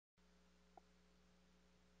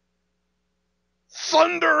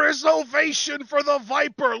thunderous ovation for the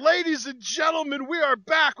Viper. Ladies and gentlemen, we are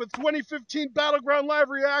back with 2015 Battleground live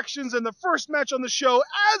reactions, and the first match on the show,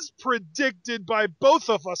 as predicted by both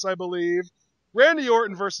of us, I believe, Randy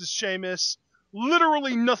Orton versus Sheamus.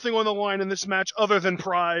 Literally nothing on the line in this match other than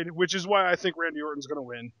pride, which is why I think Randy Orton's going to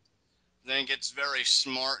win. I think it's very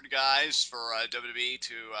smart, guys, for WWE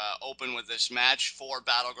to open with this match for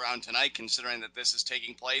Battleground tonight, considering that this is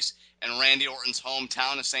taking place in Randy Orton's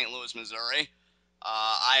hometown of St. Louis, Missouri.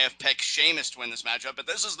 I have picked Sheamus to win this matchup, but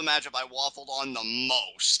this is the matchup I waffled on the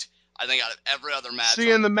most, I think, out of every other match.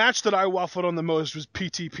 See, and the match that I waffled on the most was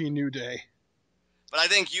PTP New Day. But I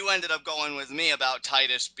think you ended up going with me about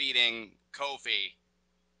Titus beating Kofi.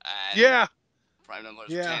 And yeah. Prime Numbers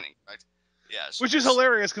retaining, right? Yes. Which is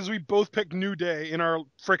hilarious because we both picked New Day in our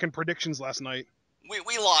freaking predictions last night.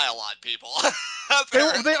 We lie a lot, people.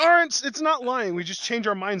 they aren't. It's not lying. We just change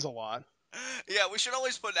our minds a lot. Yeah, we should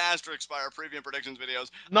always put an asterisk by our preview and predictions videos.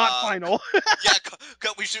 Not final. Yeah,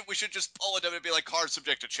 we should just pull it up and be like cards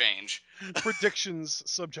subject to change. Predictions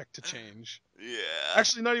subject to change. Yeah.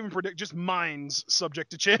 Actually, not even just minds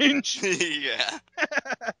subject to change. Yeah.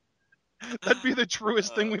 That'd be the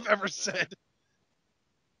truest thing we've ever said.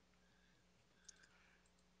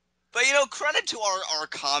 But, you know, credit to our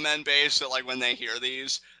comment base that, like, when they hear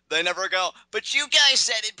these, they never go, but you guys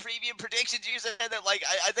said in preview predictions, you said that, like,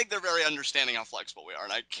 I think they're very understanding how flexible we are,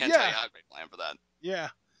 and I can't tell you how great I am for that. Yeah.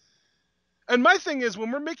 And my thing is,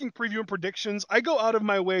 when we're making preview and predictions, I go out of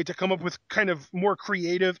my way to come up with kind of more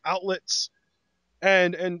creative outlets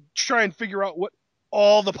and try and figure out what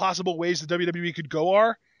all the possible ways the WWE could go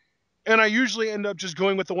are. And I usually end up just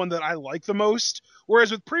going with the one that I like the most. Whereas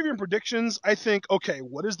with preview and predictions, I think, okay,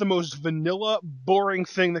 what is the most vanilla, boring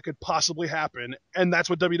thing that could possibly happen? And that's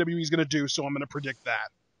what WWE is going to do, so I'm going to predict that.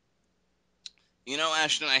 You know,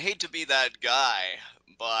 Ashton, I hate to be that guy,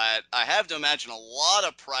 but I have to imagine a lot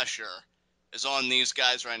of pressure is on these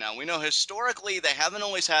guys right now. We know historically they haven't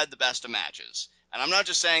always had the best of matches. And I'm not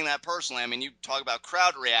just saying that personally. I mean, you talk about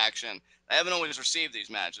crowd reaction. They haven't always received these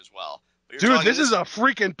matches well. Dude, this is a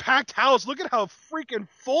freaking packed house. Look at how freaking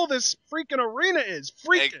full this freaking arena is.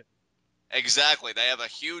 Freaking. Exactly. They have a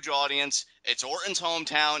huge audience. It's Orton's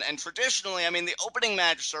hometown. And traditionally, I mean, the opening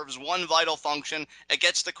match serves one vital function. It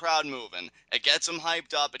gets the crowd moving. It gets them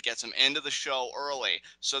hyped up. It gets them into the show early.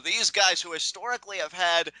 So these guys who historically have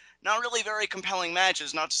had not really very compelling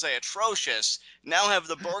matches, not to say atrocious, now have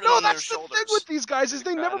the burden on their shoulders. No, that's the thing with these guys is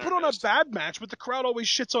they never put on a bad match, but the crowd always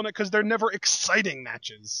shits on it because they're never exciting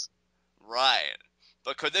matches. Right.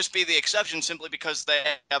 But could this be the exception simply because they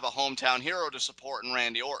have a hometown hero to support in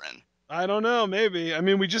Randy Orton? I don't know, maybe. I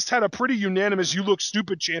mean, we just had a pretty unanimous "you look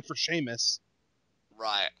stupid" chant for Sheamus.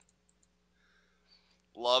 Right.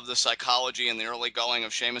 Love the psychology and the early going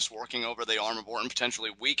of Sheamus working over the arm of Orton,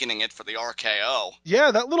 potentially weakening it for the RKO.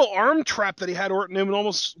 Yeah, that little arm trap that he had Orton in was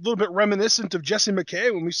almost a little bit reminiscent of Jessie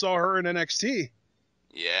McKay when we saw her in NXT.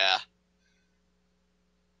 Yeah.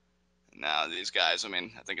 Now, these guys, I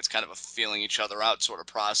mean, I think it's kind of a feeling each other out sort of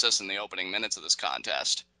process in the opening minutes of this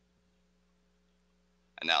contest.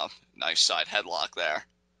 And now, nice side headlock there.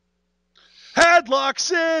 Headlock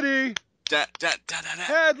City! Da, da, da, da, da.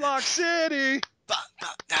 Headlock City! Ba, ba,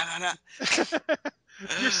 da, da, da.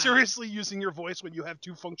 You're seriously using your voice when you have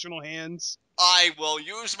two functional hands? I will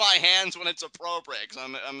use my hands when it's appropriate, because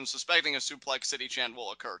I'm suspecting a Suplex City chant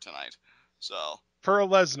will occur tonight. So. For a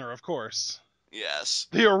Lesnar, of course. Yes.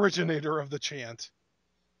 The originator of the chant.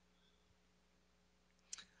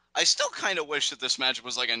 I still kind of wish that this match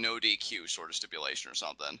was like a no DQ sort of stipulation or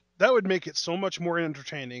something. That would make it so much more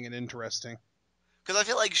entertaining and interesting. Because I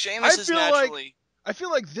feel like Sheamus is naturally... I feel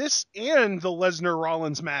like this and the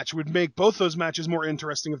Lesnar-Rollins match would make both those matches more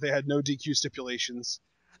interesting if they had no DQ stipulations.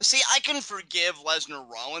 See, I can forgive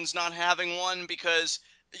Lesnar-Rollins not having one because...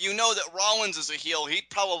 You know that Rollins is a heel, he'd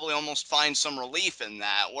probably almost find some relief in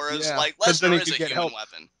that, whereas, like, Lesnar is a human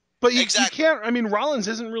weapon. But you can't, I mean, Rollins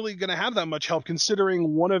isn't really going to have that much help,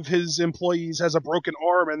 considering one of his employees has a broken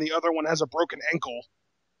arm and the other one has a broken ankle.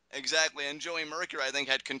 Exactly, and Joey Mercury, I think,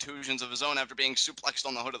 had contusions of his own after being suplexed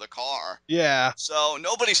on the hood of the car. Yeah. So,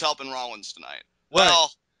 nobody's helping Rollins tonight. Right. Well,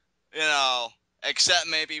 you know, except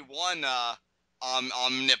maybe one,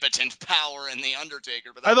 omnipotent power in The Undertaker.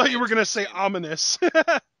 But I thought you were going to say ominous.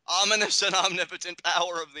 Ominous and omnipotent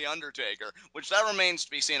power of The Undertaker, which that remains to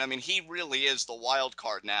be seen. I mean, he really is the wild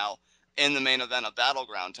card now in the main event of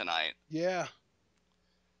Battleground tonight. Yeah.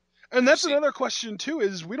 And that's another question, too,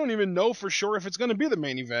 is we don't even know for sure if it's going to be the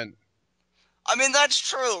main event. I mean, that's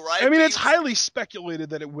true, right? I mean, it's highly speculated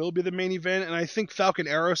that it will be the main event, and I think Falcon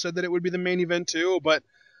Arrow said that it would be the main event, too, but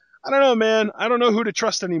I don't know, man. I don't know who to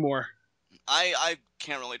trust anymore. I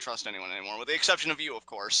can't really trust anyone anymore, with the exception of you, of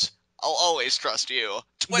course. I'll always trust you.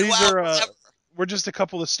 Wait, These well, are forever. we're just a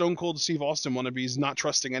couple of Stone Cold Steve Austin wannabes not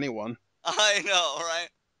trusting anyone. I know, right?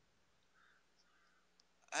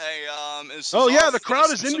 Hey, is Oh Cesaro yeah, the gonna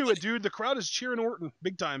crowd is sue into it, somebody? dude. The crowd is cheering Orton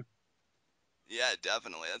big time. Yeah,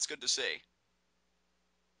 definitely. That's good to see.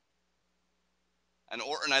 And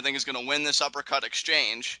Orton, I think, is gonna win this uppercut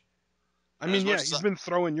exchange. I And as mean, much yeah, as he's been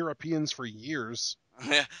throwing Europeans for years.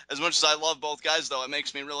 as much as I love both guys, though, it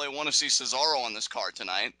makes me really want to see Cesaro on this card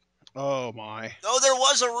tonight. Oh my. Though there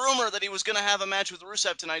was a rumor that he was gonna have a match with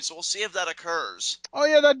Rusev tonight, so we'll see if that occurs. Oh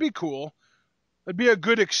yeah, that'd be cool. That'd be a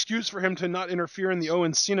good excuse for him to not interfere in the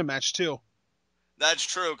Owen Cena match too. That's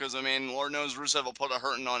true, because I mean, Lord knows Rusev will put a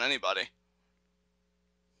hurting on anybody.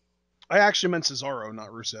 I actually meant Cesaro, not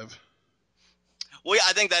Rusev. Well, yeah,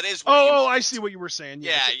 I think that is what you Oh, meant. I see what you were saying.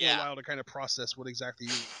 Yeah, it Yeah, took me a yeah. while to kind of process what exactly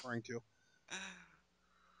you were referring to.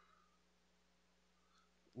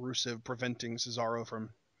 Rusev preventing Cesaro from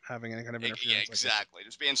having any kind of Yeah, interference like this. exactly.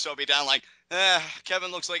 Just being so beat down, like, Kevin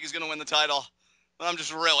looks like he's gonna win the title. But I'm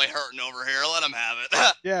just really hurting over here. Let him have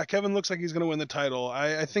it. Yeah, Kevin looks like he's going to win the title.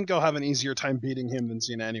 I think I'll have an easier time beating him than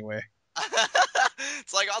Cena anyway.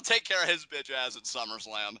 It's like, I'll take care of his bitch ass at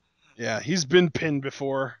SummerSlam. Yeah, he's been pinned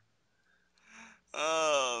before.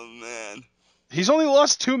 Oh, man. He's only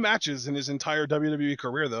lost 2 matches in his entire WWE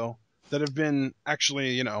career, though, that have been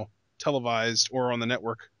actually, televised or on the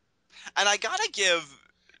network. And I gotta give...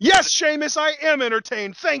 Yes, Sheamus, I am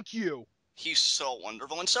entertained. Thank you. He's so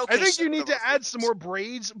wonderful and so I think you considerate need of to our add some feelings. more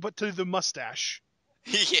braids, but to the mustache.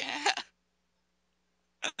 Yeah.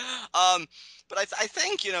 But I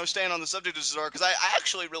think, staying on the subject of Cesaro, because I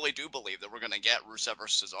actually really do believe that we're going to get Rusev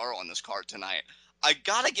versus Cesaro on this card tonight. I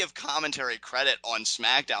got to give commentary credit on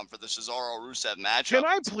SmackDown for the Cesaro-Rusev matchup. Can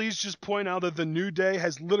I please just point out that the New Day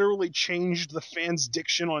has literally changed the fans'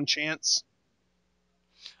 diction on chants?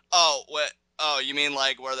 Oh, what? Oh, you mean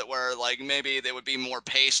like where like maybe they would be more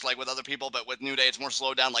paced like with other people, but with New Day it's more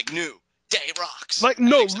slowed down, like New Day rocks. Like, I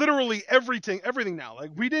no, think so. literally everything now.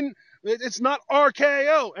 Like, it's not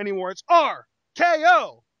RKO anymore. It's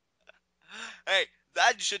RKO. Hey,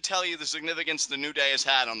 that should tell you the significance the New Day has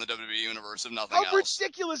had on the WWE Universe, if nothing How else.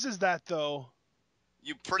 ridiculous is that, though?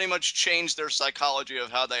 You pretty much changed their psychology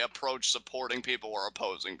of how they approach supporting people or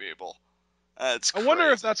opposing people. That's I wonder if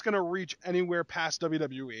crazy. that's going to reach anywhere past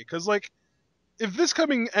WWE. Because, like, if this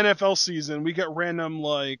coming NFL season we get random,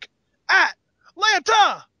 like, at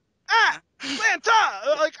Lanta! At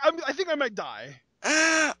Lanta! Like, I think I might die.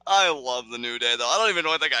 I love the New Day, though. I don't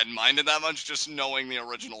even think I'd mind it that much, just knowing the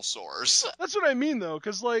original source. That's what I mean, though.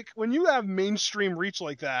 Because, like, when you have mainstream reach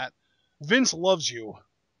like that, Vince loves you.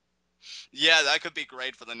 Yeah, that could be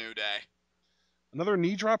great for the New Day. Another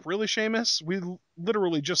knee drop? Really, Sheamus? We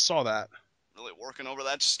literally just saw that. Really working over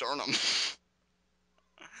that sternum.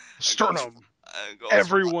 Sternum. Goes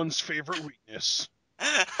Everyone's favorite weakness.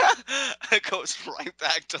 it goes right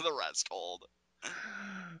back to the rest hold.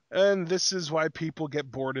 And this is why people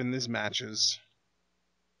get bored in these matches.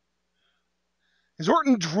 Is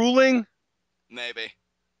Orton drooling? Maybe.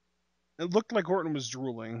 It looked like Orton was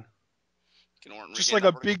drooling. Can Orton Just regain like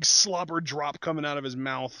a that vertical? big slobber drop coming out of his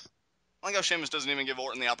mouth. I like how Sheamus doesn't even give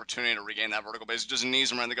Orton the opportunity to regain that vertical base. He just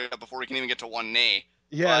knees him around the gut before he can even get to one knee.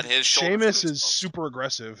 Yeah, But his Sheamus is exposed. super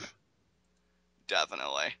aggressive.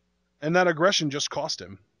 Definitely. And that aggression just cost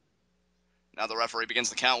him. Now the referee begins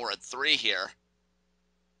the count. We're at 3 here.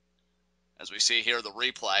 As we see here, the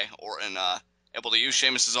replay. Orton able to use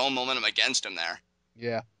Sheamus' own momentum against him there.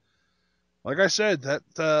 Yeah. Like I said, that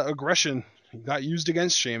aggression got used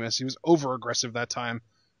against Sheamus. He was over-aggressive that time.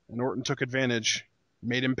 And Orton took advantage.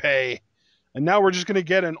 Made him pay. And now we're just going to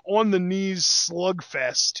get an on-the-knees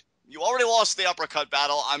slugfest. You already lost the uppercut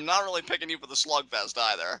battle. I'm not really picking you for the slugfest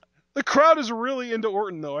either. The crowd is really into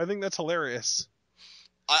Orton, though. I think that's hilarious.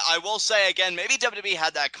 I will say again, maybe WWE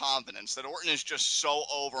had that confidence that Orton is just so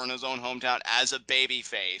over in his own hometown as a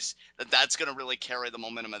babyface that that's going to really carry the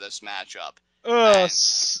momentum of this matchup. And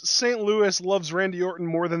St. Louis loves Randy Orton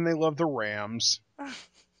more than they love the Rams.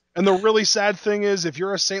 And the really sad thing is, if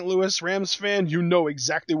you're a St. Louis Rams fan, you know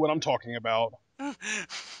exactly what I'm talking about.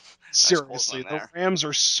 Seriously, the Rams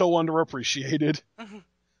are so underappreciated.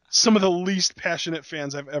 Some of the least passionate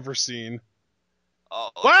fans I've ever seen. Oh,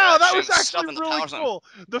 wow, that was actually really cool.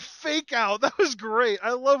 The fake out, that was great.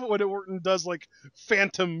 I love it when Orton does like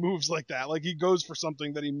phantom moves like that. Like he goes for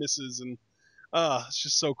something that he misses, and it's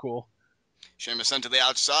just so cool. Sheamus sent to the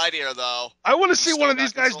outside here, though. I want to see one of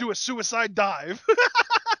these guys do a suicide dive.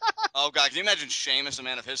 Oh, God, can you imagine Sheamus, a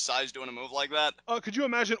man of his size, doing a move like that? Could you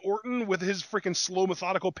imagine Orton with his freaking slow,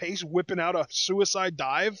 methodical pace whipping out a suicide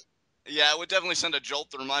dive? Yeah, it would definitely send a jolt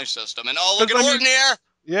through my system. And oh, look Because at I mean, Orton here!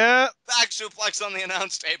 yeah, Back suplex on the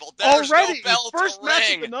announce table. There's no already bell to first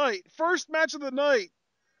match of the ring. night,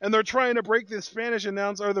 and they're trying to break the Spanish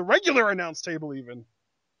announce or the regular announce table even.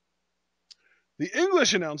 The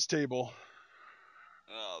English announce table.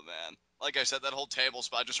 Oh, man. Like I said, that whole table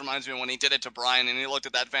spot just reminds me of when he did it to Brian and he looked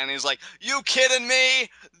at that fan and he's like, "You kidding me?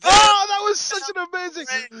 Oh, that was such an amazing.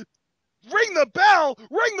 Ring the bell!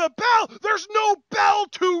 Ring the bell! There's no bell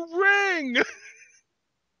to ring!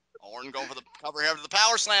 Orton going for the cover here after the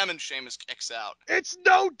power slam, and Sheamus kicks out. It's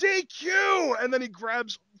no DQ! And then he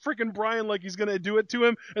grabs freaking Brian like he's gonna do it to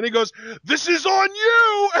him, and he goes, "This is on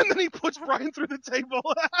you!" And then he puts Brian through the table.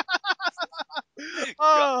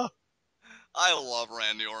 Oh, I love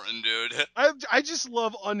Randy Orton, dude. I just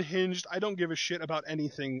love unhinged. I don't give a shit about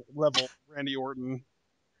anything level Randy Orton.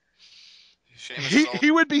 Sheamus is all...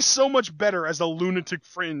 He would be so much better as a lunatic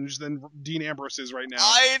fringe than Dean Ambrose is right now.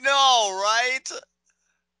 I know, right?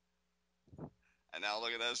 And now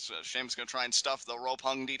look at this. Sheamus going to try and stuff the rope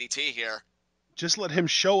hung DDT here. Just let him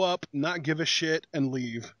show up, not give a shit, and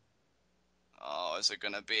leave. Oh, is it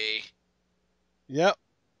going to be? Yep.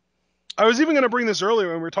 I was even going to bring this earlier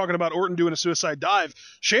when we were talking about Orton doing a suicide dive.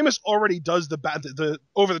 Sheamus already does the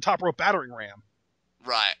over-the-top rope battering ram.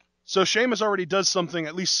 Right. So Sheamus already does something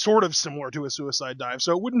at least sort of similar to a suicide dive,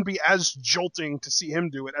 so it wouldn't be as jolting to see him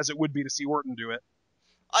do it as it would be to see Orton do it.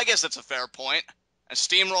 I guess that's a fair point. A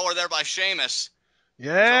steamroller there by Sheamus.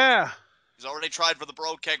 Yeah. He's already tried for the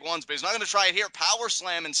Brogue Keg once, but he's not going to try it here. Power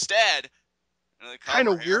slam instead. Kind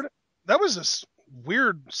of weird. That was a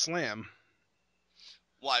weird slam.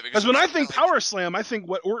 Why? Because when I think power slam, I think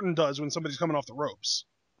what Orton does when somebody's coming off the ropes.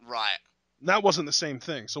 Right. That wasn't the same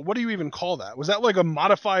thing. So what do you even call that? Was that like a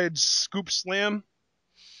modified scoop slam?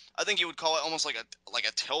 I think you would call it almost like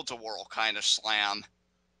a tilt-a-whirl kind of slam.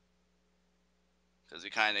 Because he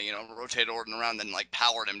kind of, rotated Orton around and,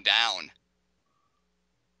 powered him down.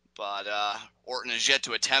 But Orton is yet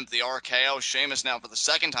to attempt the RKO. Sheamus now for the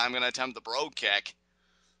second time going to attempt the Brogue Kick.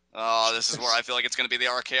 Oh, this is where I feel like it's going to be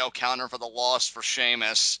the RKO counter for the loss for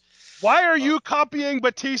Sheamus. Why are you copying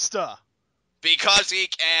Batista? Because he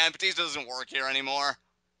can. Batista doesn't work here anymore.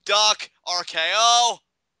 Duck, RKO.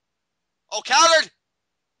 Oh, countered.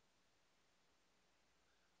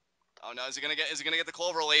 Oh no, is he gonna get the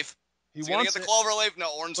clover leaf? Is he gonna get the clover leaf? No,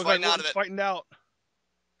 Orton's fighting out of it. Fighting out.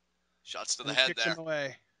 Shots to the head there. Him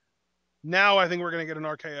away. Now I think we're gonna get an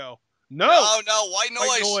RKO. No, white noise.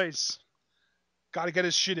 White noise. Gotta get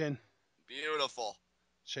his shit in. Beautiful.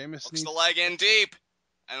 Sheamus hooks the leg in deep,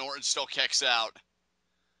 and Orton still kicks out.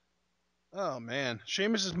 Oh man,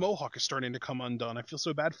 Sheamus's mohawk is starting to come undone. I feel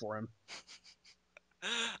so bad for him.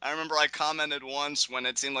 I remember I commented once when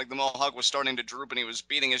it seemed like the mohawk was starting to droop and he was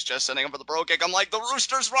beating his chest, setting up for the Brogue Kick. I'm like, the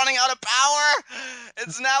Rooster's running out of power.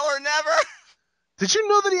 It's now or never. Did you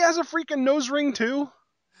know that he has a freaking nose ring too?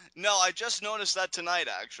 No, I just noticed that tonight,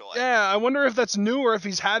 actually. Yeah, I wonder if that's new or if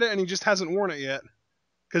he's had it and he just hasn't worn it yet.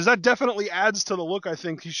 Because that definitely adds to the look, I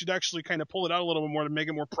think. He should actually kind of pull it out a little bit more to make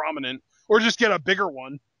it more prominent. Or just get a bigger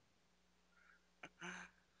one.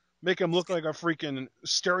 Make him look like a freaking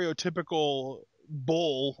stereotypical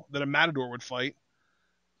bull that a matador would fight.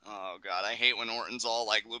 Oh, God, I hate when Orton's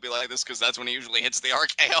all, loopy like this, because that's when he usually hits the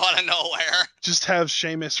RKO out of nowhere. Just have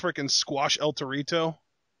Sheamus freaking squash El Torito.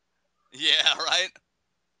 Yeah, right?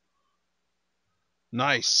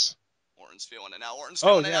 Nice. Orton's feeling it now. Orton's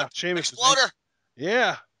feeling it now. Sheamus. Exploder.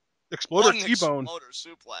 Yeah. Exploder T-bone. Exploder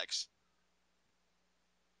suplex.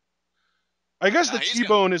 I guess the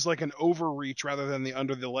T-bone is like an overreach rather than the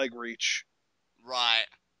under the leg reach. Right.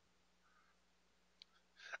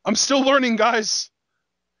 I'm still learning, guys.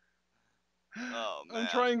 Oh, man. I'm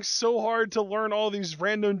trying so hard to learn all these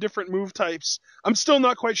random different move types. I'm still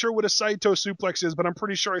not quite sure what a Saito suplex is, but I'm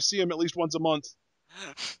pretty sure I see him at least once a month.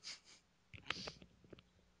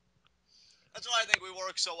 That's why I think we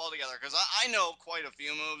work so well together, because I know quite a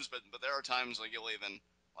few moves, but there are times you'll even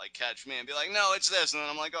catch me and be like, no, it's this, and then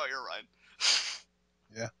I'm like, oh, you're right.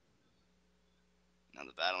 Yeah. Now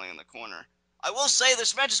the battling in the corner. I will say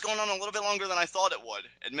this match is going on a little bit longer than I thought it would,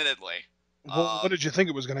 admittedly. Well, what did you think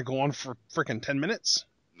it was going to go on for freaking 10 minutes?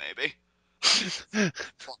 Maybe.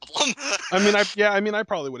 Problem. I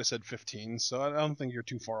probably would have said 15, so I don't think you're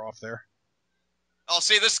too far off there. Oh,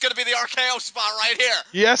 see, this is going to be the RKO spot right here.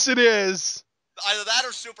 Yes, it is. Either that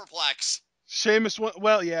or superplex. Sheamus,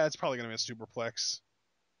 it's probably going to be a superplex.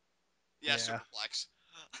 Yeah, superplex.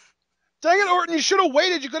 Dang it, Orton, you should have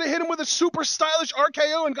waited. You could have hit him with a super stylish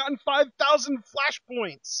RKO and gotten 5,000 flash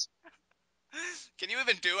points. Can you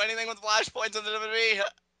even do anything with flash points in the WWE?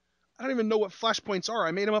 I don't even know what flashpoints are.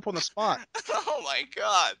 I made them up on the spot. Oh my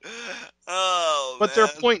god. Oh But they're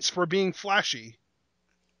man. points for being flashy.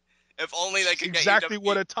 If only they It's could get you exactly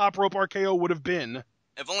what a top rope RKO would have been.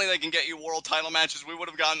 If only they can get you world title matches, we would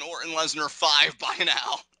have gotten Orton Lesnar 5 by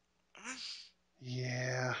now.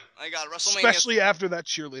 Yeah. My god, WrestleMania. Especially after that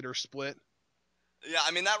cheerleader split. Yeah, I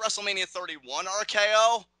mean, that WrestleMania 31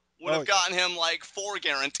 RKO would have yeah. gotten him like 4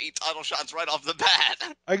 guaranteed title shots right off the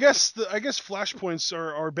bat. I guess flashpoints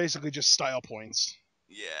are basically just style points.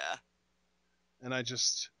 Yeah. And I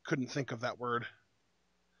just couldn't think of that word.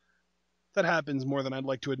 That happens more than I'd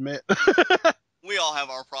like to admit. We all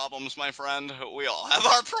have our problems, my friend. We all have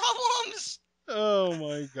our problems. Oh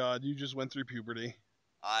my god, you just went through puberty.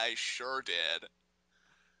 I sure did.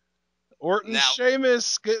 Orton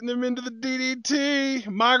Sheamus getting him into the DDT.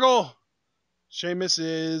 Michael. Sheamus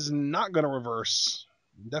is not going to reverse.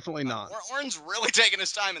 Definitely not. Orton's really taking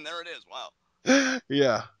his time, and there it is. Wow.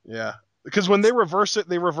 Yeah. Because when they reverse it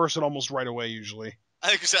almost right away, usually.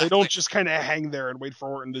 Exactly. They don't just kind of hang there and wait for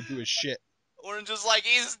Orton to do his shit. Orton's just like,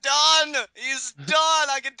 he's done! He's done!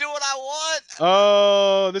 I can do what I want!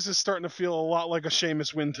 Oh, this is starting to feel a lot like a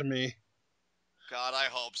Sheamus win to me. God, I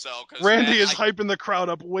hope so. Randy is hyping the crowd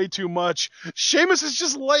up way too much. Sheamus is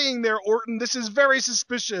just laying there, Orton. This is very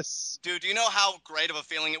suspicious. Dude, do you know how great of a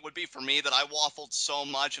feeling it would be for me that I waffled so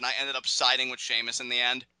much and I ended up siding with Sheamus in the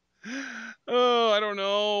end? Oh, I don't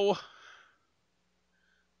know.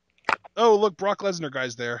 Oh, look, Brock Lesnar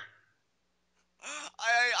guy's there.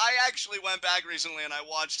 I actually went back recently and I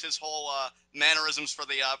watched his whole mannerisms for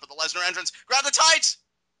the Lesnar entrance. Grab the tights!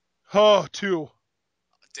 Oh, 2.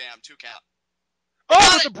 Damn, 2 count.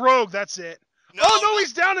 Oh, with the brogue, that's it. No, no,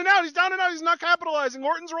 he's down and out. He's down and out. He's not capitalizing.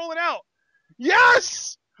 Orton's rolling out.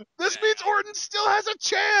 Yes! This means Orton still has a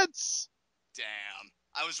chance. Damn.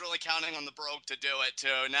 I was really counting on the brogue to do it, too.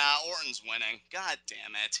 Nah, Orton's winning. God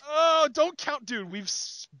damn it. Oh, don't count. Dude, we've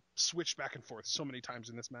switched back and forth so many times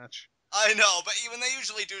in this match. I know, but when they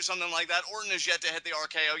usually do something like that, Orton is yet to hit the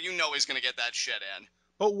RKO. You know he's going to get that shit in.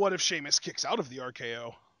 But what if Sheamus kicks out of the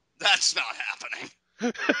RKO? That's not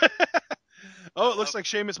happening. Oh, it looks like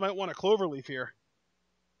Sheamus might want a cloverleaf here.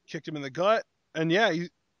 Kicked him in the gut. And yeah,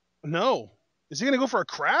 no. Is he going to go for a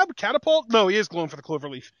crab? Catapult? No, he is going for the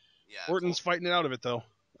cloverleaf. Yeah, Orton's fighting it out of it, though.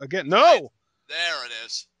 Again, no! There it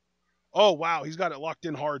is. Oh, wow. He's got it locked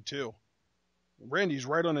in hard, too. Randy's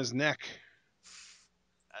right on his neck.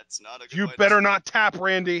 That's not a good You better not tap,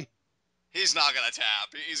 Randy. He's not going to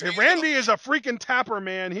tap. Randy is a freaking tapper,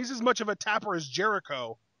 man. He's as much of a tapper as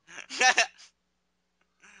Jericho.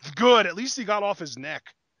 Good. At least he got off his neck.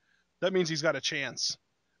 That means he's got a chance.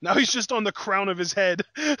 Now he's just on the crown of his head.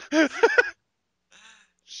 It's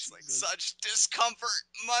like such discomfort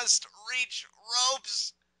must reach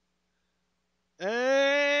ropes.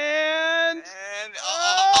 And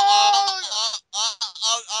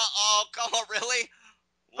come on, really?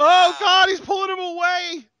 Wow. Oh God, he's pulling him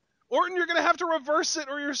away. Orton, you're gonna have to reverse it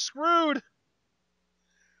or you're screwed.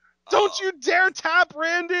 Don't you dare tap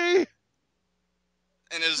Randy.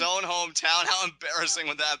 In his own hometown, how embarrassing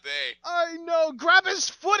would that be? I know. Grab his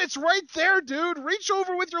foot. It's right there, dude. Reach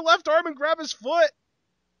over with your left arm and grab his foot.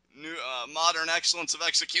 New modern excellence of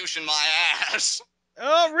execution, my ass.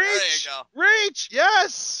 Oh, reach. There you go. Reach.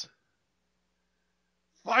 Yes.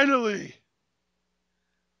 Finally.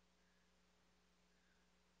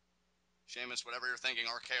 Sheamus, whatever you're thinking,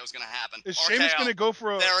 RKO's going to happen. Is Sheamus going to go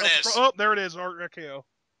for a... There it is. Oh, there it is. RKO.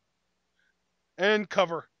 And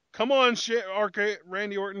cover. Come on,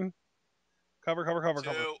 Randy Orton. Cover.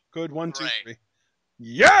 Good. 1, 2, 3.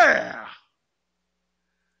 Yeah!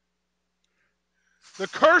 The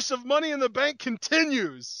curse of Money in the Bank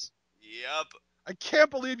continues. Yep. I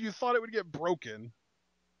can't believe you thought it would get broken.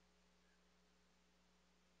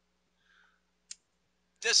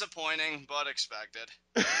 Disappointing, but expected.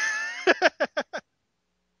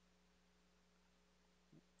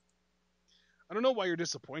 I don't know why you're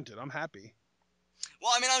disappointed. I'm happy.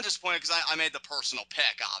 Well, I mean, I'm disappointed because I made the personal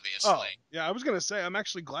pick, obviously. Oh, yeah, I was going to say, I'm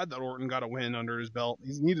actually glad that Orton got a win under his belt.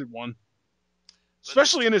 He's needed one.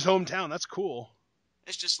 Especially in his hometown. That's cool.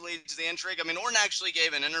 This just leads to the intrigue. I mean, Orton actually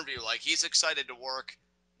gave an interview. Like, he's excited to work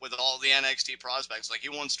with all the NXT prospects. Like, he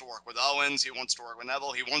wants to work with Owens. He wants to work with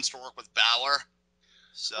Neville. He wants to work with Balor.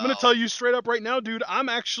 So, I'm going to tell you straight up right now, dude, I'm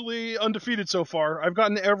actually undefeated so far. I've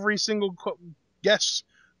gotten every single guess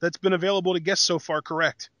that's been available to guess so far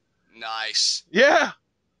correct. Nice. Yeah.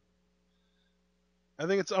 I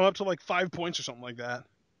think I'm up to like 5 points or something like that.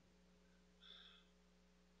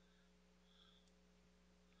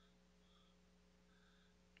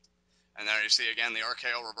 And there you see again the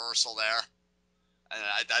RKO reversal there. And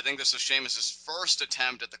I think this is Sheamus' first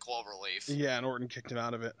attempt at the cloverleaf. Yeah, and Orton kicked him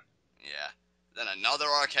out of it. Yeah. Then another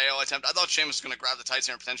RKO attempt. I thought Sheamus was going to grab the tights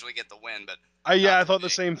here and potentially get the win, but Yeah, not I to thought the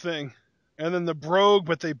be. same thing. And then the brogue,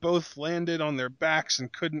 but they both landed on their backs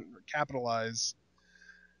and couldn't capitalize.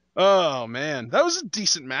 Oh man, that was a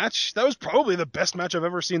decent match. That was probably the best match I've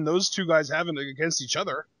ever seen those two guys having against each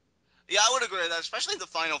other. Yeah, I would agree with that, especially the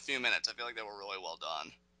final few minutes. I feel like they were really well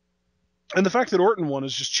done. And the fact that Orton won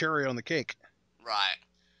is just cherry on the cake. Right.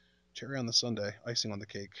 Cherry on the sundae, icing on the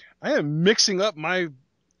cake. I am mixing up my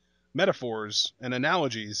metaphors and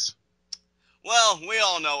analogies. Well, we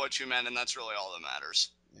all know what you meant, and that's really all that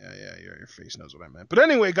matters. Yeah, your face knows what I meant. But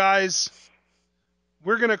anyway, guys,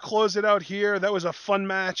 we're going to close it out here. That was a fun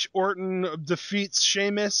match. Orton defeats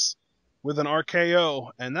Sheamus with an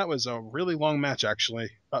RKO, and that was a really long match, actually,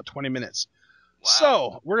 about 20 minutes. Wow.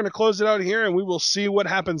 So we're going to close it out here, and we will see what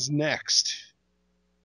happens next.